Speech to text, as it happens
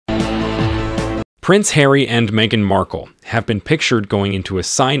Prince Harry and Meghan Markle have been pictured going into a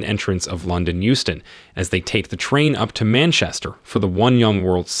side entrance of London Euston as they take the train up to Manchester for the One Young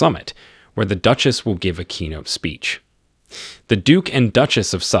World Summit, where the Duchess will give a keynote speech. The Duke and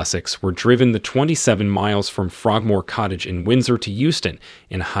Duchess of Sussex were driven the 27 miles from Frogmore Cottage in Windsor to Euston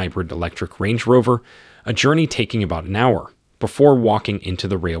in a hybrid electric Range Rover, a journey taking about an hour, before walking into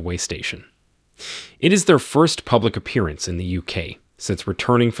the railway station. It is their first public appearance in the UK since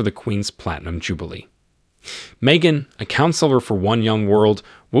returning for the Queen's Platinum Jubilee. Meghan, a counselor for One Young World,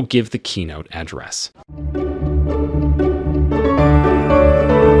 will give the keynote address.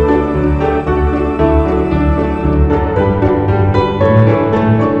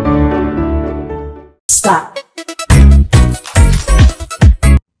 Stop.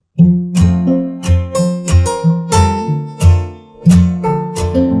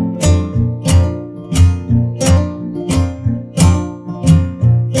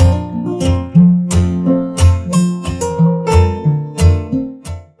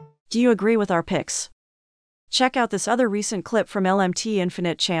 Do you agree with our picks? Check out this other recent clip from LMT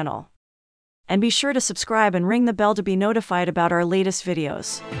Infinite channel. And be sure to subscribe and ring the bell to be notified about our latest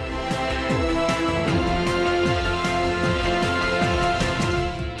videos.